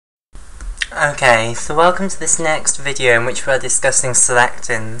Okay, so welcome to this next video in which we're discussing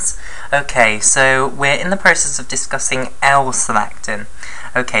selectins. Okay, so we're in the process of discussing L-selectin.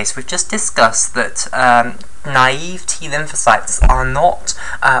 Okay, so we've just discussed that naive T lymphocytes are not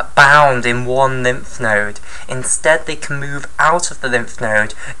bound in one lymph node. Instead, they can move out of the lymph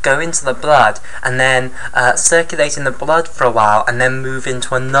node, go into the blood, and then circulate in the blood for a while, and then move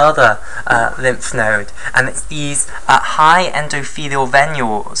into another lymph node. And it's these high endothelial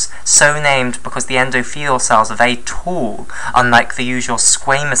venules, so named because the endothelial cells are very tall, unlike the usual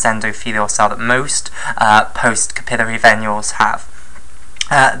squamous endothelial cell that most post-capillary venules have.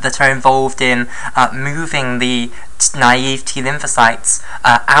 That are involved in moving the naive T lymphocytes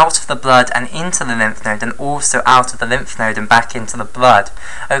out of the blood and into the lymph node, and also out of the lymph node and back into the blood.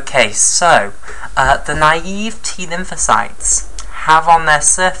 Okay, so the naive T lymphocytes have on their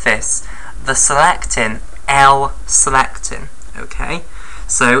surface the selectin L-selectin. Okay,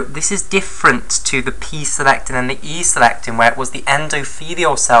 so this is different to the P-selectin and the E-selectin, where it was the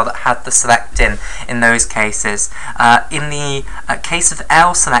endothelial cell that had the selectin in those cases. In the case of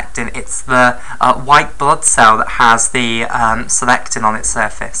L-selectin, it's the white blood cell that has the selectin on its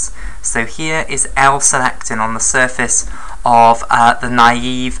surface. So here is L-selectin on the surface of the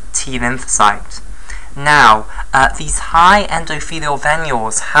naive T lymphocyte. Now, these high endothelial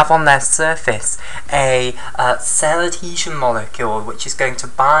venules have on their surface a cell adhesion molecule which is going to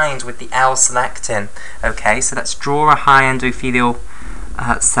bind with the L-selectin. Okay, so let's draw a high endothelial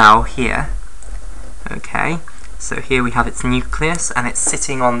cell here. Okay, so here we have its nucleus and it's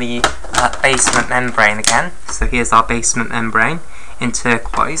sitting on the basement membrane again. So here's our basement membrane in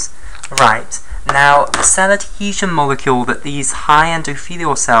turquoise. Right. Now, the cell adhesion molecule that these high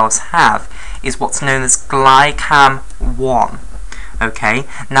endothelial cells have is what's known as glycam-1. Okay,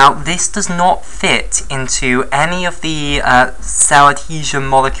 now this does not fit into any of the cell adhesion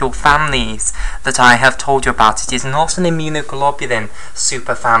molecule families that I have told you about. It is not an immunoglobulin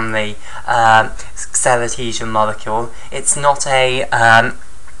superfamily cell adhesion molecule. It's not a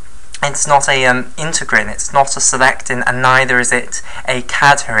integrin, it's not a selectin, and neither is it a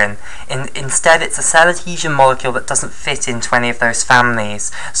cadherin. Instead, it's a cell adhesion molecule that doesn't fit into any of those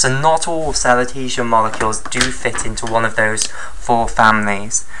families. So not all cell adhesion molecules do fit into one of those four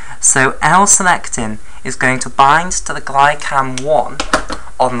families. So L-selectin is going to bind to the glycam-1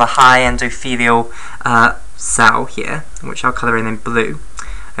 on the high endothelial cell here, which I'll colour in blue.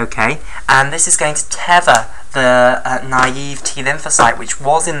 Okay, and this is going to tether the naive T lymphocyte, which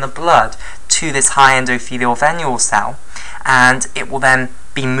was in the blood, to this high endothelial venule cell, and it will then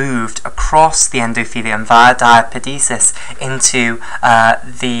be moved across the endothelium via diapedesis into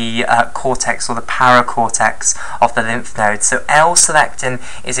the cortex or the paracortex of the lymph node. So L-selectin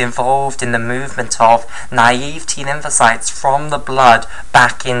is involved in the movement of naive T lymphocytes from the blood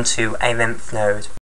back into a lymph node.